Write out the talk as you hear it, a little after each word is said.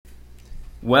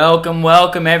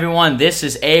Welcome everyone. This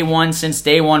is A1 Since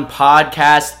Day One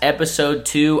podcast, episode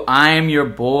 2. I am your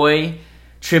boy,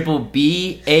 Triple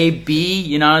B, AB,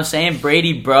 you know what I'm saying?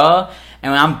 Brady, bruh.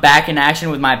 And I'm back in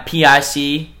action with my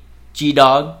PIC,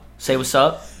 G-Dog. Say what's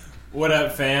up. What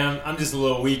up, fam? I'm just a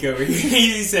little weak over here.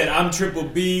 He said, I'm Triple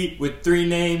B with 3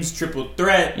 names, triple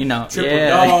threat, triple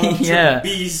dog, triple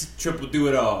beast, triple do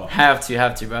it all. Have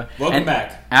to, bro. Welcome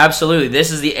back. Absolutely. This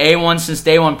is the A1 Since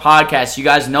Day One podcast. You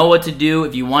guys know what to do.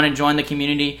 If you want to join the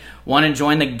community, want to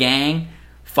join the gang,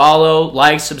 follow,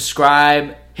 like,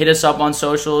 subscribe, hit us up on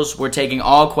socials. We're taking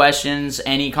all questions,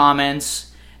 any comments.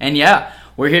 And yeah,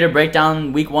 we're here to break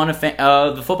down week 1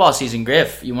 of the football season.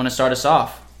 Griff, you want to start us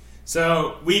off?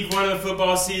 So, week 1 of the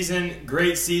football season,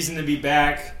 great season to be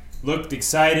back. Looked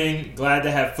exciting. Glad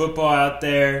to have football out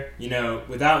there. You know,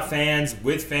 without fans,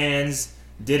 with fans,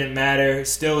 didn't matter.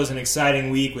 Still was an exciting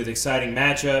week with exciting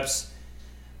matchups.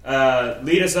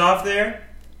 Lead us off there.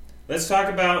 Let's talk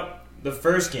about the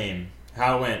first game,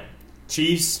 how it went.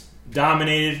 Chiefs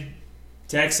dominated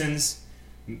Texans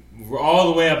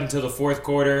all the way up until the fourth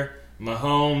quarter.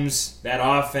 Mahomes, that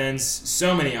offense,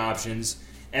 so many options.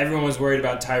 Everyone was worried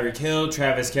about Tyreek Hill,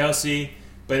 Travis Kelce,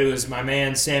 but it was my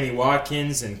man Sammy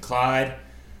Watkins and Clyde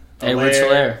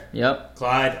Edwards-Helaire, yep.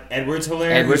 Clyde Edwards-Helaire.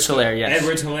 Edwards-Helaire, yes.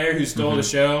 Edwards-Helaire, who stole the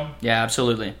show. Yeah,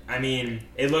 absolutely. I mean,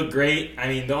 it looked great. I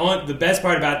mean, the best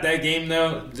part about that game,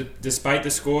 though, despite the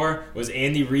score, was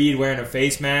Andy Reid wearing a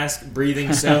face mask,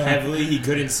 breathing so heavily he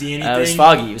couldn't see anything. It was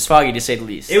foggy. It was foggy, to say the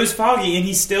least. It was foggy, and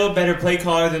he's still a better play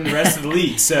caller than the rest of the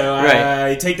league. So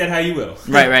right. Take that how you will.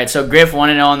 Right. So Griff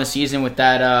 1-0 on the season with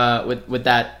that with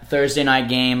that Thursday night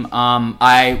game.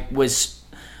 I was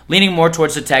leaning more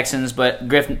towards the Texans, but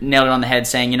Griff nailed it on the head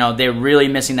saying, you know, they're really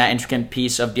missing that intricate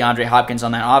piece of DeAndre Hopkins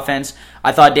on that offense.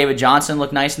 I thought David Johnson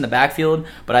looked nice in the backfield,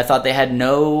 but I thought they had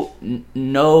no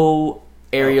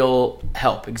aerial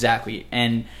help, exactly.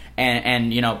 And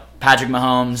you know, Patrick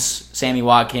Mahomes, Sammy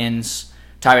Watkins,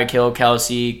 Tyreek Hill,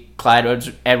 Kelce, Clyde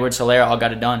Edwards-Helaire all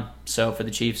got it done. So for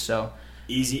the Chiefs, so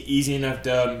easy enough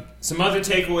dub. Some other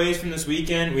takeaways from this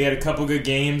weekend. We had a couple good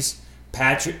games.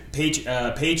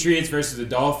 Patriots versus the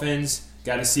Dolphins.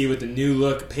 Got to see what the new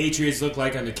look Patriots look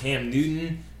like under Cam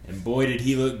Newton, and boy did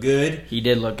he look good. He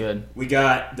did look good. We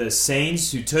got the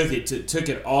Saints who took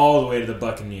it all the way to the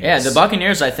Buccaneers. Yeah, the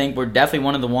Buccaneers I think were definitely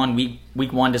one of the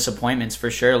week 1 disappointments for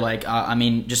sure. Like I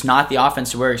mean, just not the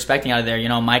offense we were expecting out of there. You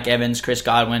know, Mike Evans, Chris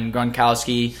Godwin,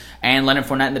 Gronkowski, and Leonard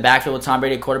Fournette in the backfield with Tom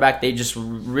Brady at quarterback. They just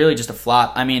really just a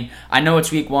flop. I mean, I know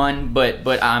it's week 1, but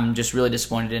I'm just really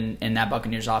disappointed in that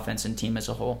Buccaneers offense and team as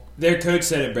a whole. Their coach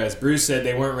said it best. Bruce said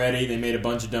they weren't ready. They made a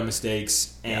bunch of dumb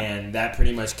mistakes, and that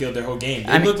pretty much killed their whole game.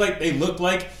 They looked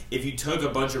like if you took a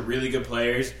bunch of really good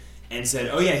players and said,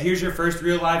 "Oh yeah, here's your first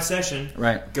real live session.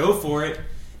 Right, go for it."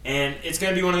 And it's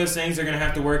going to be one of those things they're going to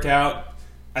have to work out.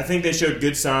 I think they showed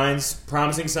good signs,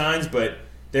 promising signs, but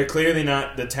they're clearly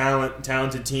not the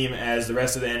talented team as the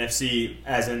rest of the NFC,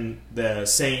 as in the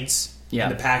Saints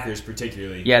and the Packers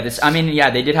particularly. Yeah,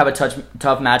 they did have a tough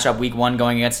matchup week 1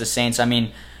 going against the Saints. I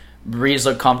mean, Breeze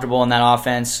looked comfortable in that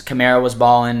offense. Kamara was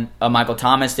balling. Michael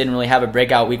Thomas didn't really have a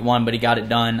breakout week 1, but he got it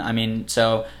done. I mean,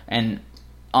 and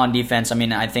on defense, I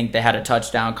mean, I think they had a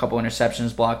touchdown, a couple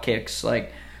interceptions, block kicks,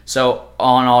 So,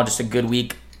 all in all, just a good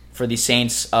week for the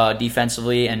Saints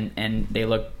defensively, and they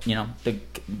look, you know, the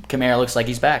Kamara looks like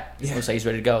he's back. Yeah. Looks like he's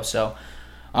ready to go. So,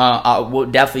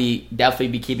 we'll definitely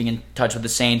be keeping in touch with the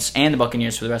Saints and the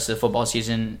Buccaneers for the rest of the football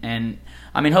season. And,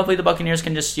 I mean, hopefully the Buccaneers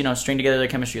can just, you know, string together their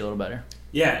chemistry a little better.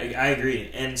 Yeah, I agree.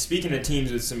 And speaking of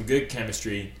teams with some good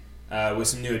chemistry, with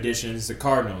some new additions, the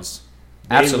Cardinals.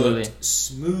 Absolutely. Looked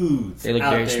smooth they looked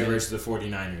out very there smooth versus the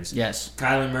 49ers. Yes.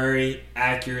 Kyler Murray,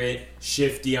 accurate,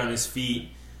 shifty on his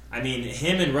feet. I mean,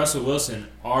 him and Russell Wilson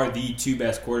are the 2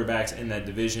 best quarterbacks in that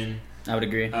division. I would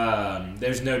agree.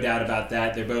 There's no doubt about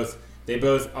that. They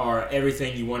both are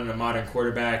everything you want in a modern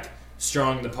quarterback.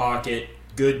 Strong in the pocket,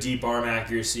 good deep arm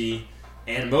accuracy,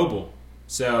 and mobile.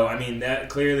 So, I mean, that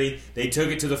clearly they took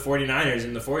it to the 49ers,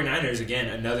 and the 49ers, again,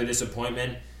 another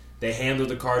disappointment. They handled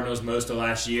the Cardinals most of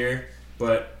last year.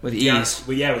 But with ease.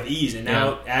 With ease. And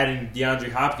now adding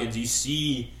DeAndre Hopkins, you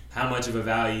see how much of a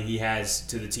value he has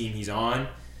to the team he's on.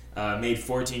 Made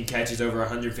 14 catches over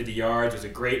 150 yards. Was a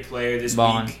great player this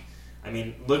week. I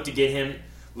mean, look to get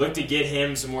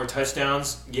him some more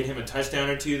touchdowns, get him a touchdown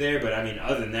or 2 there. But, I mean,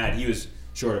 other than that, he was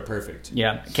short of perfect.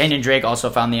 Yeah. Kenyon Drake also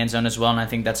found the end zone as well, and I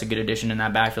think that's a good addition in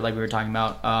that backfield like we were talking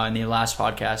about in the last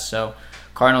podcast. So,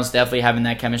 Cardinals definitely having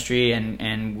that chemistry,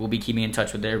 and we'll be keeping in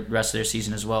touch with the rest of their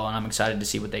season as well, and I'm excited to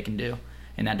see what they can do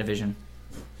in that division.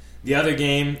 The other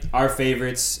game, our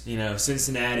favorites,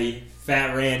 Cincinnati,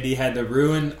 Fat Randy had to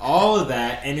ruin all of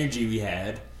that energy we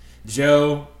had.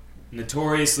 Joe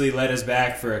notoriously led us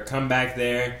back for a comeback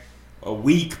there. A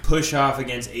weak push-off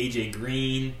against A.J.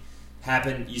 Green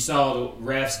happened. You saw the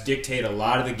refs dictate a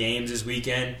lot of the games this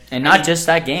weekend. And not just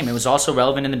that game. It was also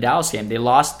relevant in the Dallas game. They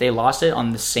lost it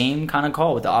on the same kind of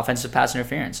call with the offensive pass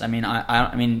interference. I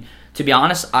mean, to be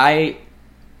honest, I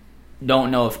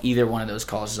don't know if either one of those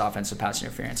calls is offensive pass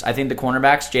interference. I think the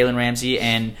cornerbacks, Jalen Ramsey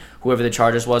and whoever the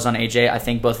Chargers was on AJ, I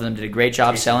think both of them did a great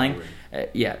job selling.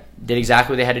 Did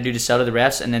exactly what they had to do to sell to the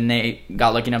refs, and then they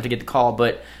got lucky enough to get the call.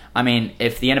 But I mean,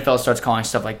 if the NFL starts calling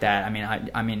stuff like that,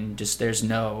 I mean, just there's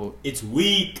no. It's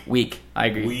weak. Weak. I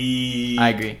agree. Weak. I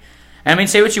agree. And I mean,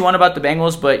 say what you want about the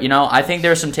Bengals, but I think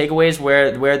there are some takeaways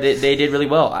where they did really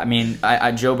well. I mean,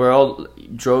 Joe Burrow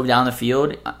drove down the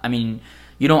field. I mean,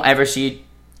 you don't ever see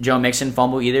Joe Mixon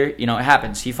fumble either. It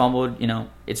happens. He fumbled.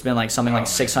 It's been like something like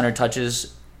 600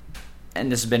 touches,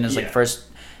 and this has been his first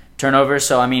turnover.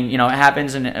 So I mean, it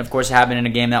happens, and of course it happened in a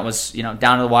game that was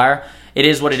down to the wire. It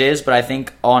is what it is, but I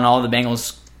think all in all, the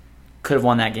Bengals could have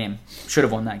won that game. Should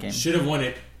have won that game. Should have won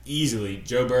it easily.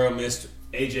 Joe Burrow missed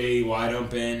AJ wide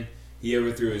open. He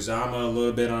overthrew Uzama a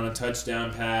little bit on a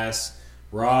touchdown pass.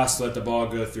 Ross let the ball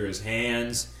go through his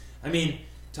hands. I mean,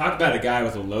 talk about a guy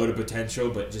with a load of potential,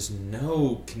 but just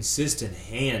no consistent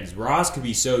hands. Ross could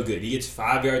be so good. He gets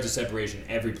 5 yards of separation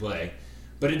every play.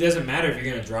 But it doesn't matter if you're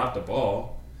going to drop the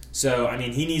ball. So, I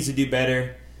mean, he needs to do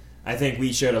better. I think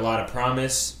we showed a lot of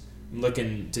promise. I'm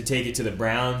looking to take it to the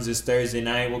Browns this Thursday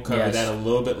night. We'll cover that a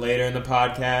little bit later in the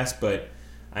podcast. But,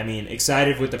 I mean,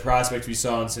 excited with the prospects we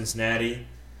saw in Cincinnati.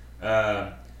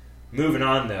 Moving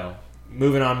on, though.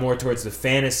 Moving on more towards the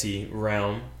fantasy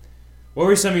realm. What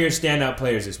were some of your standout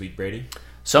players this week, Brady?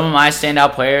 Some of my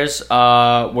standout players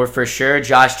were for sure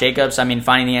Josh Jacobs. I mean,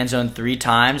 finding the end zone 3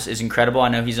 times is incredible. I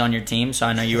know he's on your team, so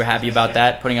I know you were happy about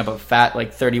that. Putting up a fat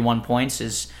 31 points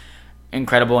is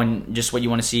incredible, and just what you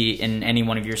want to see in any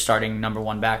one of your starting number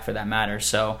 1 back for that matter.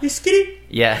 So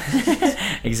yeah,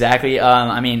 exactly.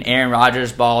 I mean, Aaron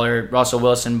Rodgers baller, Russell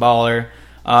Wilson baller,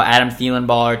 Adam Thielen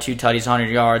baller, 2 tutties, 100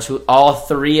 yards. All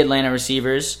 3 Atlanta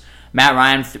receivers. Matt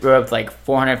Ryan threw up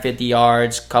 450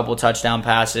 yards, couple touchdown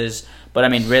passes. But I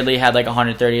mean, Ridley had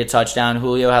 130 a touchdown.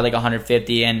 Julio had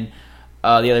 150, and the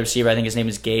other receiver, I think his name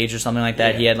is Gage or something like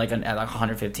that. Yeah. He had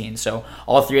 115. So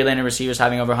all 3 Atlanta receivers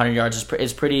having over 100 yards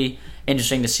is pretty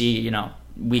interesting to see.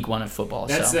 Week 1 of football.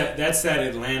 That's that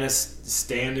Atlanta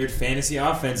standard fantasy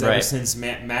offense ever since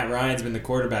Matt Ryan's been the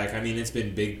quarterback. I mean, it's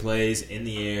been big plays in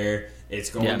the air. It's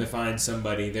going to find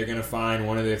somebody. They're going to find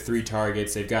one of their 3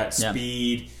 targets. They've got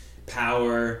speed,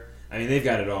 power. I mean, they've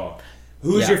got it all.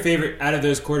 Who's your favorite out of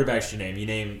those quarterbacks you name? You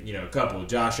name, a couple.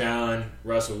 Josh Allen,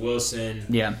 Russell Wilson,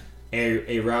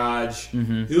 A-Raj.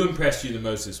 Mm-hmm. Who impressed you the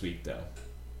most this week, though?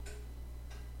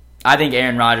 I think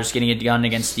Aaron Rodgers getting it done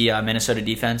against the Minnesota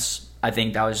defense. I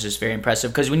think that was just very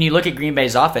impressive. Because when you look at Green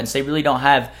Bay's offense, they really don't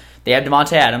have... They have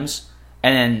Devontae Adams,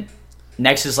 and then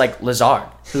next is Lazard,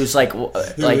 who's Who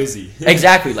is he?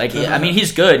 Exactly. I mean,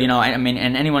 he's good, I mean,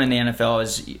 and anyone in the NFL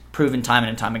has proven time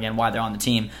and time again why they're on the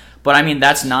team. But, I mean,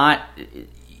 that's not...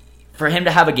 For him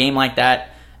to have a game like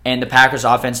that and the Packers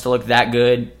offense to look that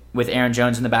good with Aaron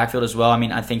Jones in the backfield as well, I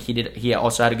mean, I think he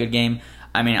also had a good game.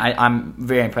 I mean, I'm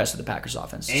very impressed with the Packers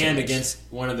offense. And against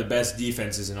one of the best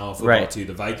defenses in all football, too.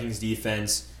 The Vikings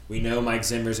defense. We know Mike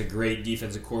Zimmer's a great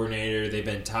defensive coordinator. They've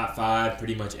been top 5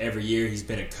 pretty much every year. He's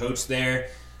been a coach there.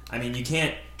 I mean, you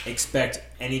can't expect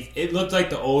any... It looked like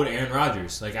the old Aaron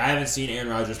Rodgers. I haven't seen Aaron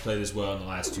Rodgers play this well in the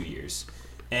last 2 years.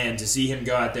 And to see him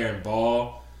go out there and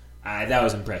ball, that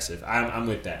was impressive. I'm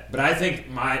with that. But I think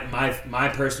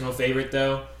my personal favorite,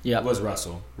 though, was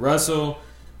Russell.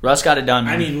 Russ got it done,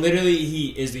 man. I mean, literally, he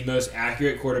is the most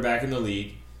accurate quarterback in the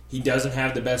league. He doesn't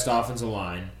have the best offensive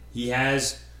line. He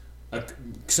has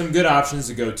some good options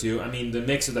to go to. I mean, the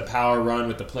mix of the power run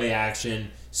with the play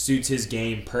action suits his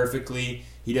game perfectly.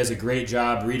 He does a great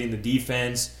job reading the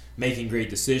defense, making great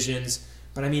decisions.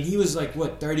 But I mean, he was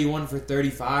 31 for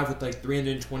 35 with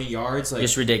 320 yards.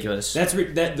 Just ridiculous.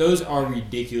 Those are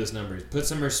ridiculous numbers. Put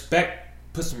some respect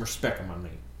on my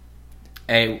name.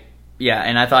 Hey, yeah,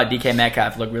 and I thought DK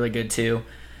Metcalf looked really good too.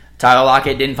 Tyler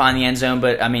Lockett didn't find the end zone,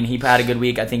 but I mean, he had a good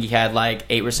week. I think he had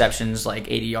 8 receptions,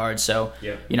 80 yards. So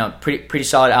pretty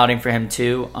solid outing for him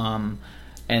too.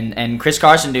 And Chris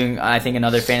Carson doing, I think,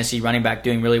 another fantasy running back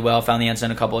doing really well. Found the end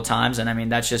zone a couple of times, and I mean,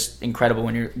 that's just incredible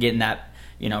when you're getting that.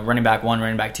 Running back 1,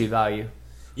 running back 2 value.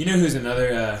 You know who's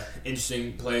another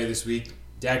interesting player this week?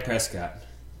 Dak Prescott.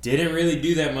 Didn't really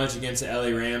do that much against the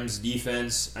LA Rams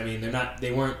defense. I mean,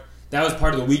 they weren't. That was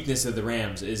part of the weakness of the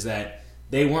Rams is that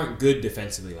they weren't good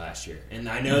defensively last year. And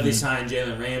I know they signed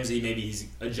Jalen Ramsey. Maybe he's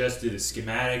adjusted the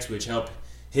schematics, which helped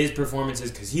his performances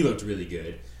because he looked really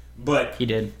good. But he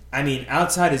did. I mean,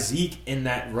 outside of Zeke in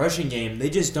that rushing game, they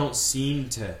just don't seem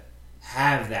to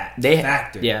have that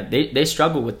factor. Yeah, they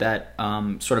struggle with that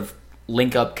sort of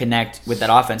link up, connect with that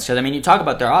offense. Because I mean, you talk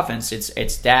about their offense.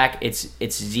 It's Dak, it's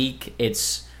Zeke,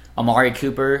 it's Amari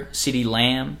Cooper, CeeDee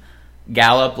Lamb,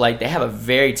 Gallup. Like, they have a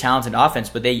very talented offense,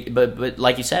 but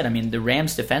like you said, I mean, the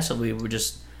Rams defensively were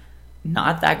just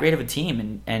not that great of a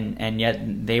team, and yet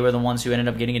they were the ones who ended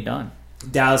up getting it done.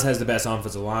 Dallas has the best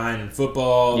offensive line in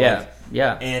football.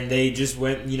 Yeah. And they just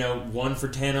went, 1 for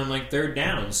 10 on like third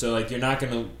down. So like, you're not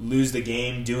going to lose the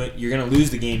game you're going to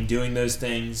lose the game doing those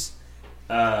things.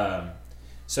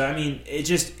 So I mean,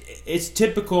 it's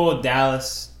typical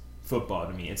Dallas football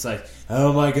to me. It's like,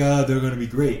 oh my God, they're going to be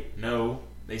great. No,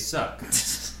 they suck.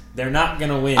 They're not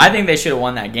going to win. I think they should have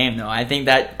won that game, though. I think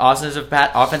that offensive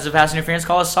pass interference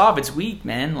call is soft. It's weak,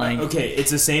 man. Like, okay,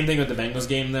 it's the same thing with the Bengals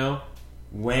game, though.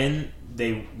 When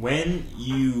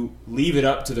you leave it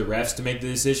up to the refs to make the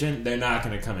decision, they're not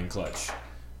going to come in clutch.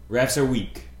 Refs are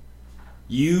weak.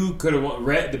 You could have won.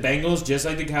 The Bengals, just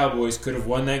like the Cowboys, could have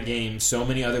won that game so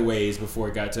many other ways before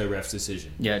it got to a ref's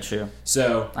decision. Yeah, true.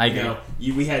 So I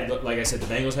agree. We had, like I said,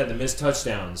 the Bengals had the missed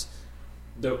touchdowns.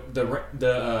 The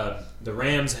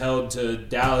Rams held to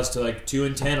Dallas to like 2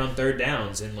 and 10 on third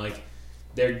downs, and like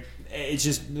it's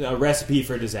just a recipe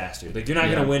for disaster. Like, you're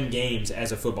not going to win games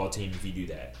as a football team if you do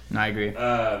that. I agree.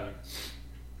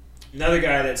 Another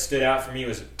guy that stood out for me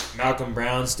was Malcolm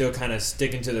Brown, still kind of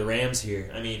sticking to the Rams here.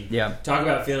 I mean, talk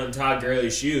about feeling Todd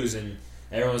Gurley's shoes, and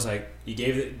everyone was like, you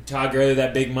gave Todd Gurley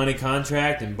that big money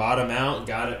contract and bought him out,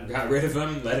 got rid of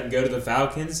him, let him go to the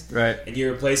Falcons. Right. And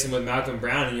you replace him with Malcolm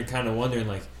Brown, and you're kind of wondering,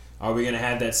 like, are we going to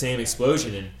have that same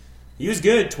explosion? And he was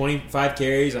good. 25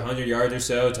 carries, 100 yards or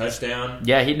so, touchdown.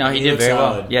 Yeah, he did very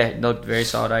solid. Well. Yeah, he looked very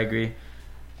solid. I agree.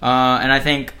 And I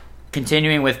think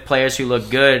continuing with players who look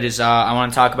good is I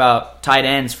want to talk about tight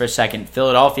ends for a second.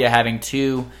 Philadelphia having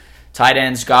 2 tight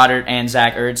ends, Goddard and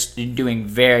Zach Ertz, doing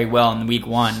very well in week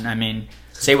 1. I mean,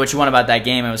 say what you want about that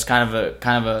game. It was kind of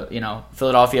a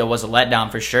Philadelphia was a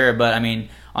letdown for sure. But I mean,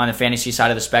 on the fantasy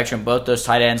side of the spectrum, both those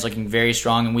tight ends looking very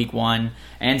strong in week 1.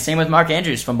 And same with Mark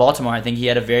Andrews from Baltimore. I think he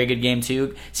had a very good game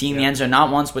too. Seeing the end zone not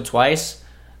once but twice.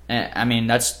 I mean,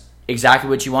 that's exactly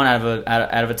what you want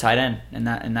out of a tight end in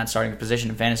that starting position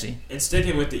in fantasy. And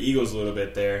sticking with the Eagles a little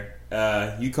bit there,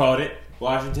 you called it.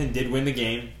 Washington did win the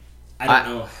game. I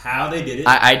don't know how they did it.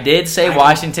 I did say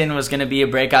Washington was going to be a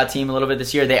breakout team a little bit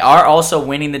this year. They are also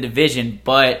winning the division,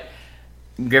 but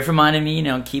Griff reminded me,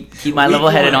 keep my level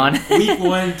headed on. Week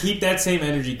 1, keep that same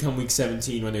energy come week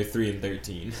 17 when they're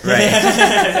 3-13.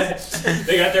 Right.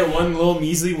 They got their one little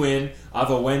measly win off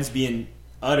of Wentz being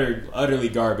utterly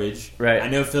garbage. Right. I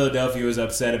know Philadelphia was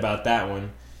upset about that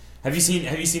one. Have you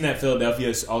seen that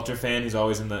Philadelphia Ultra fan who's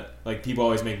always in the, like, people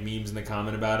always make memes in the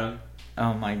comment about him?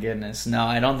 Oh my goodness! No,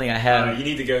 I don't think I have. You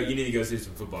need to go through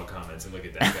some football comments and look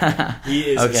at that guy. He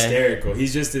is hysterical.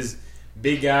 He's just this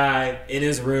big guy in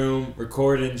his room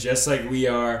recording just like we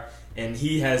are, and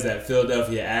he has that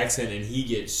Philadelphia accent, and he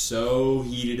gets so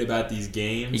heated about these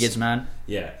games. He gets mad.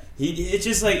 Yeah, it's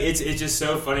just like it's just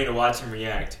so funny to watch him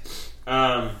react.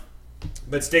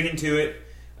 But sticking to it,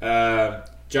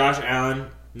 Josh Allen,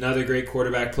 another great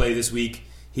quarterback play this week.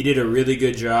 He did a really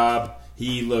good job.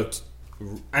 He looked.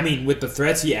 I mean, with the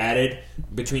threats he added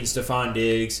between Stephon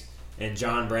Diggs and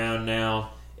John Brown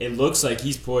now, it looks like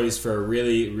he's poised for a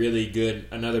really, really good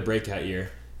another breakout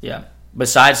year. Yeah.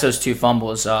 Besides those 2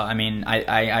 fumbles, I mean,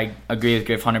 I agree with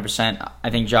Griff 100%. I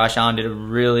think Josh Allen did a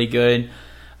really good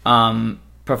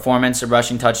performance, a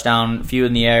rushing touchdown, a few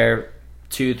in the air,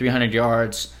 200-300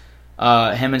 yards.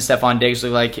 Him and Stephon Diggs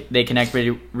look like they connect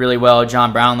really, really well.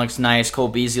 John Brown looks nice. Cole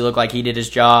Beasley looked like he did his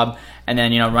job. And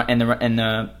then, in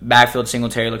the backfield,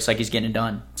 Singletary looks like he's getting it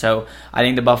done. So I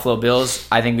think the Buffalo Bills,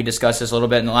 I think we discussed this a little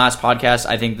bit in the last podcast.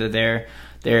 I think that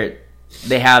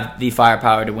they have the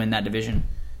firepower to win that division.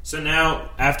 So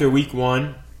now, after week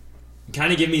 1,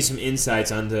 kind of give me some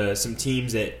insights onto some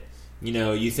teams that,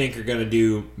 you think are going to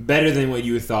do better than what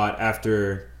you thought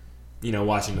after,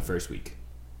 watching the first week.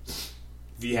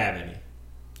 If you have any.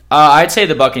 I'd say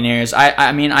the Buccaneers.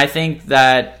 I mean, I think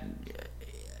that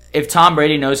if Tom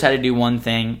Brady knows how to do one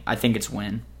thing, I think it's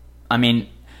win. I mean,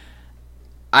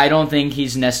 I don't think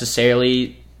he's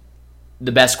necessarily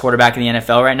the best quarterback in the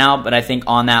NFL right now, but I think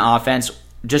on that offense,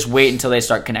 just wait until they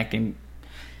start connecting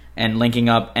and linking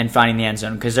up and finding the end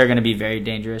zone, because they're going to be very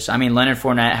dangerous. I mean, Leonard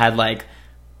Fournette had like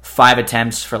 5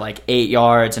 attempts for like 8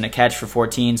 yards and a catch for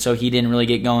 14, so he didn't really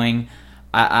get going.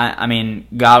 I mean,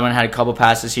 Godwin had a couple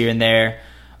passes here and there.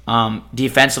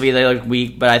 Defensively, they look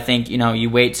weak, but I think you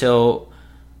wait till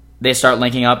they start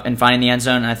linking up and finding the end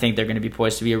zone, and I think they're going to be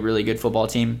poised to be a really good football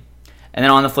team. And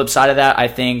then on the flip side of that, I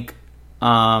think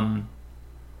I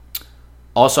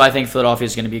think Philadelphia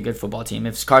is going to be a good football team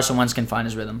if Carson Wentz can find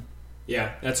his rhythm.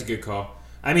 Yeah, that's a good call.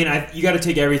 I mean, you got to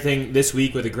take everything this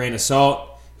week with a grain of salt.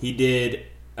 He did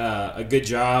a good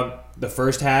job the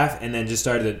first half, and then just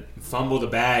started to fumble the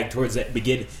bag towards the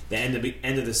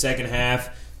end of the second half.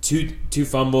 Two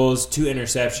fumbles, 2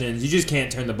 interceptions. You just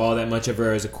can't turn the ball that much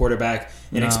over as a quarterback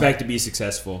and expect to be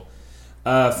successful.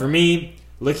 For me,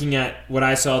 looking at what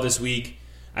I saw this week,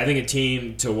 I think a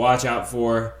team to watch out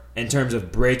for in terms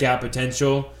of breakout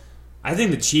potential, I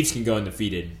think the Chiefs can go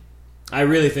undefeated. I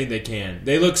really think they can.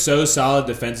 They look so solid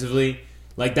defensively.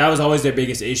 Like, that was always their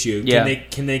biggest issue. Yeah.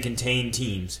 Can they contain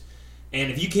teams?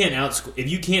 And if you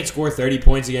can't score 30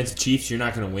 points against the Chiefs, you're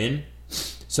not going to win.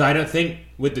 So I don't think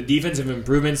with the defensive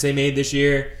improvements they made this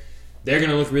year, they're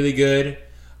going to look really good.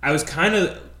 I was kind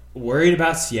of worried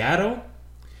about Seattle.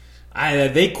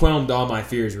 They quelmed all my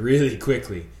fears really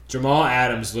quickly. Jamal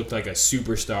Adams looked like a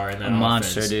superstar in that offense.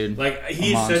 Monster, dude. Like,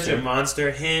 he's such a monster.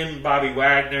 Him, Bobby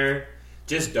Wagner,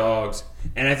 just dogs.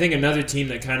 And I think another team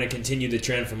that kind of continued the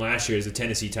trend from last year is the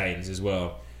Tennessee Titans as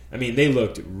well. I mean, they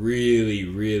looked really,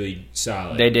 really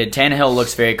solid. They did. Tannehill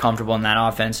looks very comfortable in that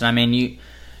offense. And, I mean,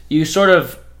 you sort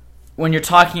of, when you're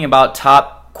talking about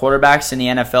top quarterbacks in the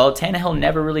NFL, Tannehill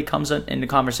never really comes into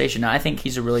conversation. I think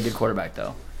he's a really good quarterback,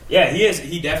 though. Yeah, he is.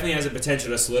 He definitely has a potential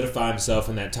to solidify himself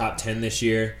in that top 10 this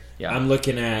year. Yeah. I'm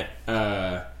looking at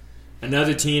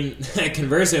another team,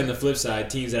 conversely on the flip side,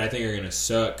 teams that I think are going to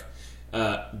suck,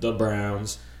 the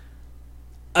Browns.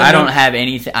 I don't have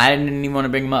anything. I didn't even want to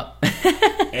bring them up.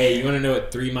 Hey, you want to know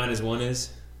what 3 minus 1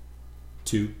 is?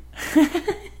 2.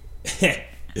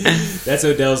 That's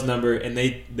Odell's number, and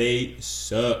they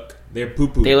suck. They're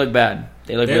poo-poo. They look bad.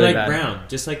 They're really like bad. Brown,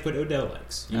 just like what Odell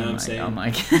likes. You know what I'm saying? Oh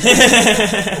my God.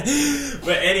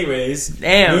 But anyways,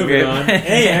 Damn, moving on.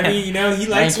 Hey, I mean, he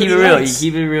likes what he likes.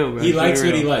 You keep it real, bro. He likes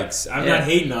what he likes. I'm not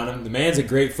hating on him. The man's a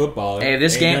great footballer. Hey,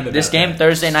 this game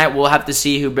Thursday night, we'll have to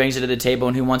see who brings it to the table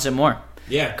and who wants it more.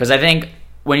 Yeah. Because I think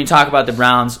when you talk about the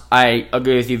Browns, I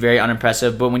agree with you, very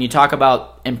unimpressive. But when you talk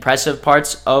about impressive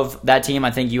parts of that team,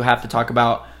 I think you have to talk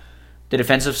about the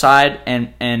defensive side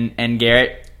and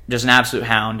Garrett, just an absolute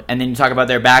hound. And then you talk about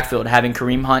their backfield, having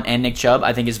Kareem Hunt and Nick Chubb,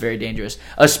 I think is very dangerous.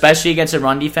 Especially against a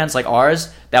run defense like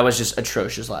ours, that was just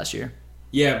atrocious last year.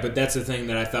 Yeah, but that's the thing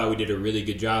that I thought we did a really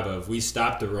good job of. We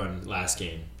stopped the run last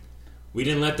game. We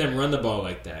didn't let them run the ball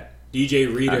like that.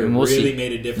 DJ Reader really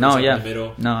made a difference in the middle.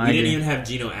 We didn't even have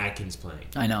Geno Atkins playing.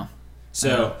 I know.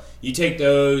 So you take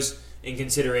those in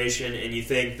consideration, and you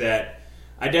think that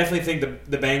I definitely think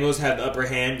the Bengals have the upper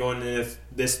hand going into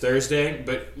this Thursday,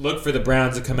 but look for the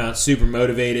Browns to come out super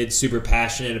motivated, super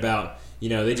passionate about,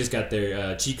 they just got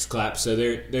their cheeks clapped, so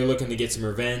they're looking to get some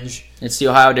revenge. It's the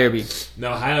Ohio Derby.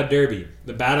 The Ohio Derby,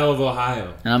 the Battle of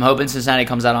Ohio. And I'm hoping Cincinnati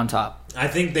comes out on top. I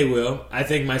think they will. I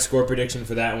think my score prediction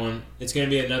for that one, it's going to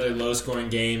be another low-scoring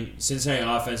game. Cincinnati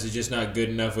offense is just not good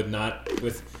enough with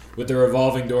the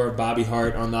revolving door of Bobby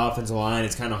Hart on the offensive line.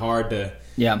 It's kind of hard to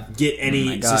get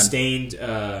any sustained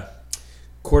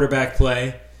quarterback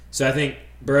play. So I think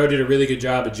Burrow did a really good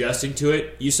job adjusting to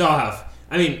it. You saw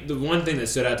the one thing that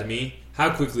stood out to me, how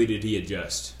quickly did he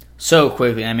adjust? So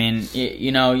quickly. I mean,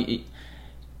 he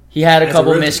had a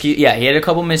couple miscues. Yeah, he had a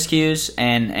couple miscues,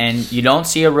 and you don't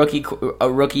see a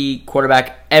rookie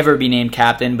quarterback ever be named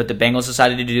captain, but the Bengals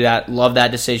decided to do that. Love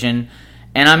that decision.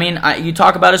 And I mean, you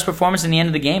talk about his performance in the end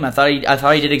of the game. I thought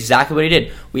he did exactly what he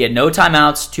did. We had no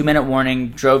timeouts, 2-minute warning,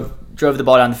 drove the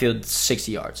ball down the field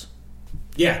 60 yards.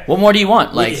 Yeah. What more do you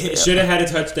want? Like, should have had a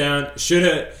touchdown. Should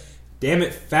have. Damn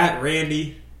it, Fat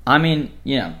Randy. I mean,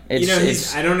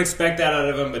 I don't expect that out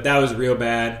of him, but that was real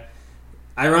bad.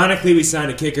 Ironically, we signed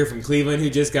a kicker from Cleveland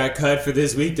who just got cut for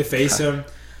this week to face him.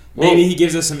 Maybe he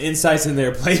gives us some insights in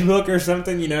their playbook or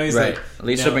something. He's right. Like, at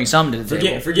least he'll bring something to the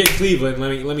table. Forget Cleveland.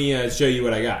 Let me show you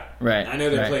what I got. Right. I know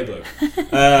their playbook.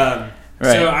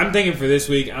 Right. So I'm thinking for this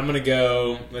week, I'm gonna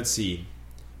go. Let's see,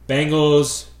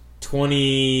 Bengals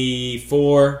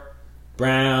 24,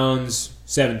 Browns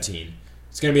 17.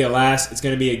 It's gonna be It's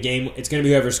gonna be a game. It's gonna be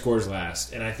whoever scores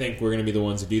last, and I think we're gonna be the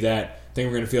ones to do that. I think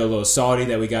we're gonna feel a little salty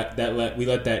that we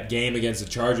let that game against the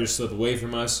Chargers slip away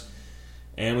from us.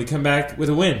 And we come back with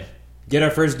a win. Get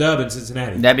our first dub in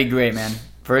Cincinnati. That'd be great, man.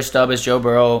 First dub is Joe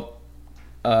Burrow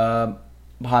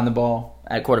behind the ball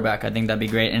at quarterback. I think that'd be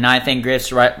great. And I think Griff's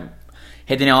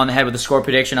hit the nail on the head with the score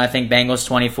prediction. I think Bengals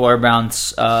 24,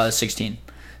 Browns 16.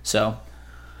 So,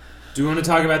 do you want to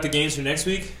talk about the games for next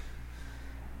week?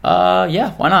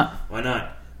 Yeah, why not? Why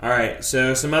not? All right,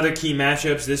 so some other key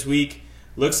matchups this week.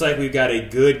 Looks like we've got a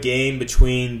good game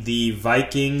between the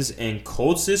Vikings and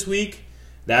Colts this week.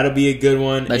 That'll be a good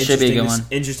one. That should be a good one.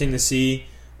 Interesting to see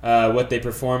what they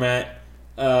perform at.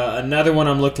 Another one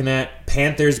I'm looking at,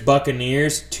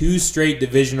 Panthers-Buccaneers, 2 straight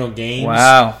divisional games.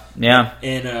 Wow, yeah.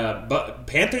 And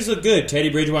Panthers look good. Teddy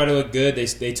Bridgewater looked good.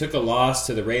 They took a loss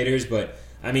to the Raiders, but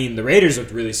I mean, the Raiders looked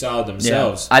really solid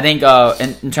themselves. Yeah. I think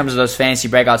in terms of those fantasy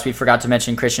breakouts, we forgot to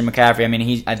mention Christian McCaffrey. I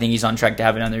mean, I think he's on track to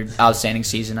have another outstanding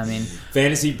season. I mean,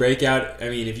 fantasy breakout. I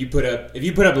mean, if you put up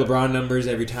LeBron numbers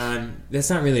every time, that's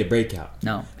not really a breakout.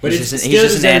 No, but it still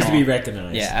deserves to be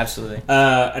recognized. Yeah, absolutely.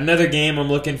 Another game I'm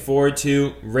looking forward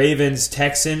to: Ravens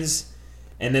Texans,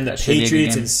 and then the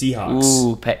Patriots and Seahawks.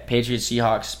 Ooh, Patriots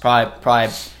Seahawks.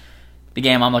 Probably the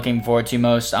game I'm looking forward to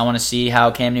most. I want to see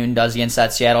how Cam Newton does against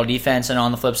that Seattle defense, and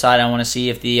on the flip side, I want to see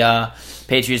if the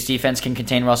Patriots defense can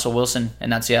contain Russell Wilson and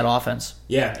that Seattle offense.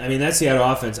 Yeah, I mean that Seattle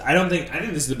offense. I think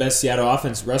this is the best Seattle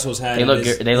offense Russell's had. They look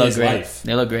great. Life.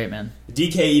 They look great, man.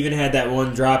 DK even had that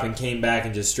one drop and came back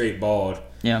and just straight balled.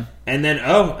 Yeah. And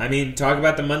then talk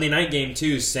about the Monday night game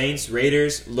too. Saints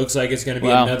Raiders looks like it's going to be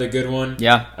another good one.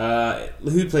 Yeah.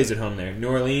 Who plays at home there? New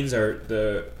Orleans or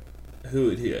the.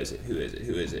 Who is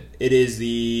it? It is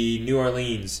the New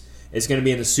Orleans. It's going to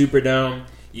be in the Superdome.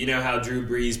 You know how Drew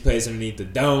Brees plays underneath the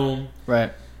dome.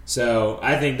 Right. So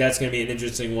I think that's going to be an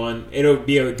interesting one. It'll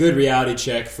be a good reality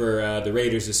check for the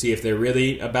Raiders to see if they're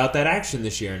really about that action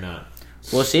this year or not.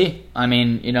 We'll see. I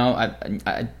mean,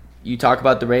 you talk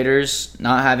about the Raiders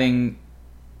not having,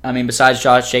 besides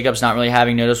Josh Jacobs not really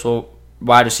having noticeable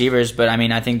wide receivers, but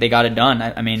I think they got it done.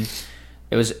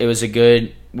 It was a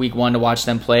good week 1 to watch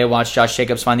them play. Watch Josh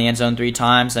Jacobs find the end zone 3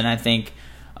 times, and I think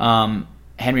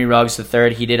Henry Ruggs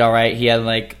III, he did all right. He had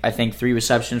 3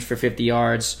 receptions for 50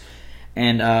 yards,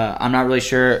 and I'm not really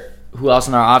sure who else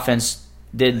on our offense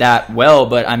did that well,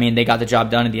 but they got the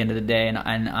job done at the end of the day, and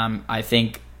I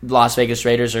think the Las Vegas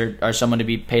Raiders are someone to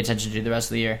be paid attention to the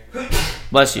rest of the year.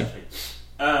 Bless you.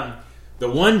 The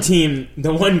one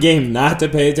game not to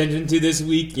pay attention to this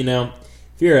week, if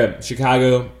you're a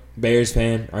Chicago Bears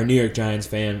fan or New York Giants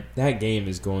fan, that game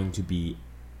is going to be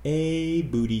a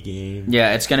booty game.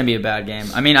 Yeah, it's going to be a bad game.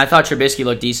 I thought Trubisky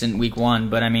looked decent week 1,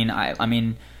 but I don't know.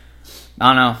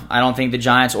 I don't think the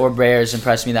Giants or Bears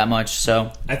impressed me that much.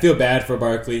 So I feel bad for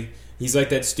Barkley. He's like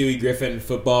that Stewie Griffin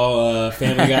football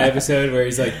Family Guy episode where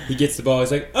he's like, he gets the ball,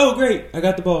 he's like, oh great, I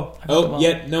got the ball.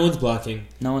 Yet no one's blocking.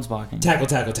 No one's blocking. Tackle.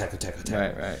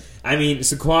 Right.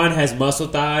 Saquon has muscle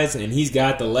thighs and he's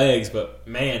got the legs, but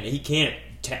man, he can't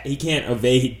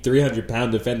evade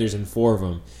 300-pound defenders in 4 of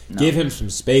them. No. Give him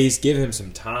some space. Give him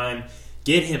some time.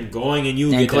 Get him going, and you'll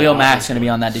get that. Khalil Mack's going to be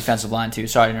on that defensive line, too.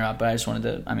 Sorry to interrupt, but I just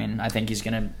wanted to... I think he's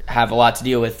going to have a lot to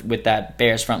deal with that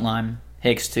Bears front line.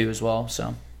 Hicks, too, as well.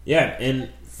 So yeah,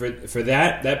 and for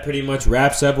that pretty much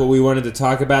wraps up what we wanted to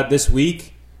talk about this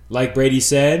week. Like Brady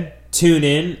said, tune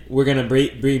in. We're going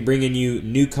to be bringing you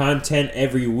new content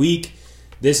every week.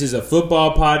 This is a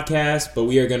football podcast, but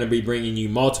we are going to be bringing you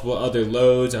multiple other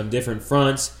loads on different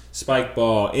fronts. Spike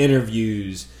ball,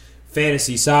 interviews,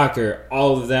 fantasy soccer,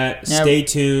 all of that. Yep. Stay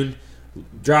tuned.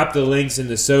 Drop the links in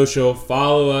the social.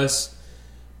 Follow us.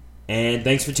 And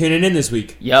thanks for tuning in this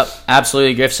week. Yep,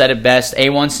 absolutely. Griff said it best.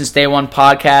 A1 Since Day One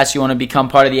podcast. You want to become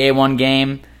part of the A1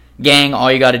 gang,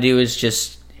 all you got to do is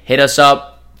just hit us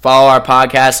up, follow our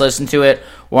podcast, listen to it.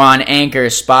 We're on Anchor,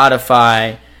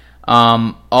 Spotify,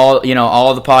 all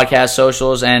of the podcast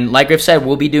socials, and like Griff said,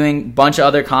 we'll be doing a bunch of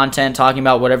other content, talking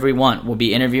about whatever we want. We'll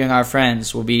be interviewing our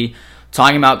friends. We'll be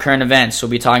talking about current events.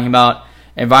 We'll be talking about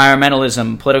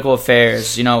environmentalism, political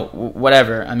affairs,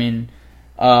 whatever.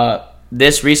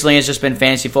 This recently has just been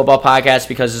fantasy football podcast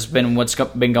because it's been what's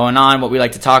been going on, what we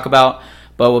like to talk about.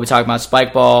 But we'll be talking about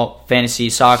spike ball, fantasy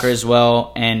soccer as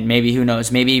well, and maybe, who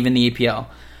knows, maybe even the EPL.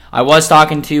 I was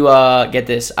talking to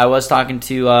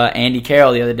Andy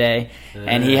Carroll the other day,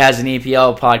 and he has an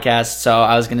EPL podcast, so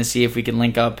I was going to see if we can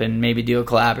link up and maybe do a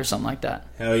collab or something like that.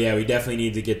 Hell yeah, we definitely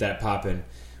need to get that popping.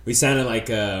 We sounded like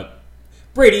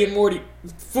Brady and Morty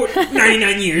for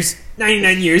 99 years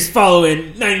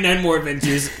following 99 more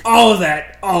adventures, all of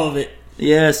it.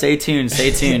 Yeah, stay tuned.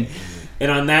 And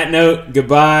on that note,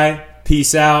 goodbye,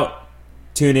 peace out.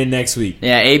 Tune in next week.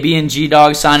 Yeah, AB and G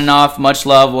Dog signing off. Much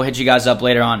love. We'll hit you guys up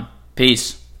later on.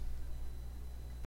 Peace.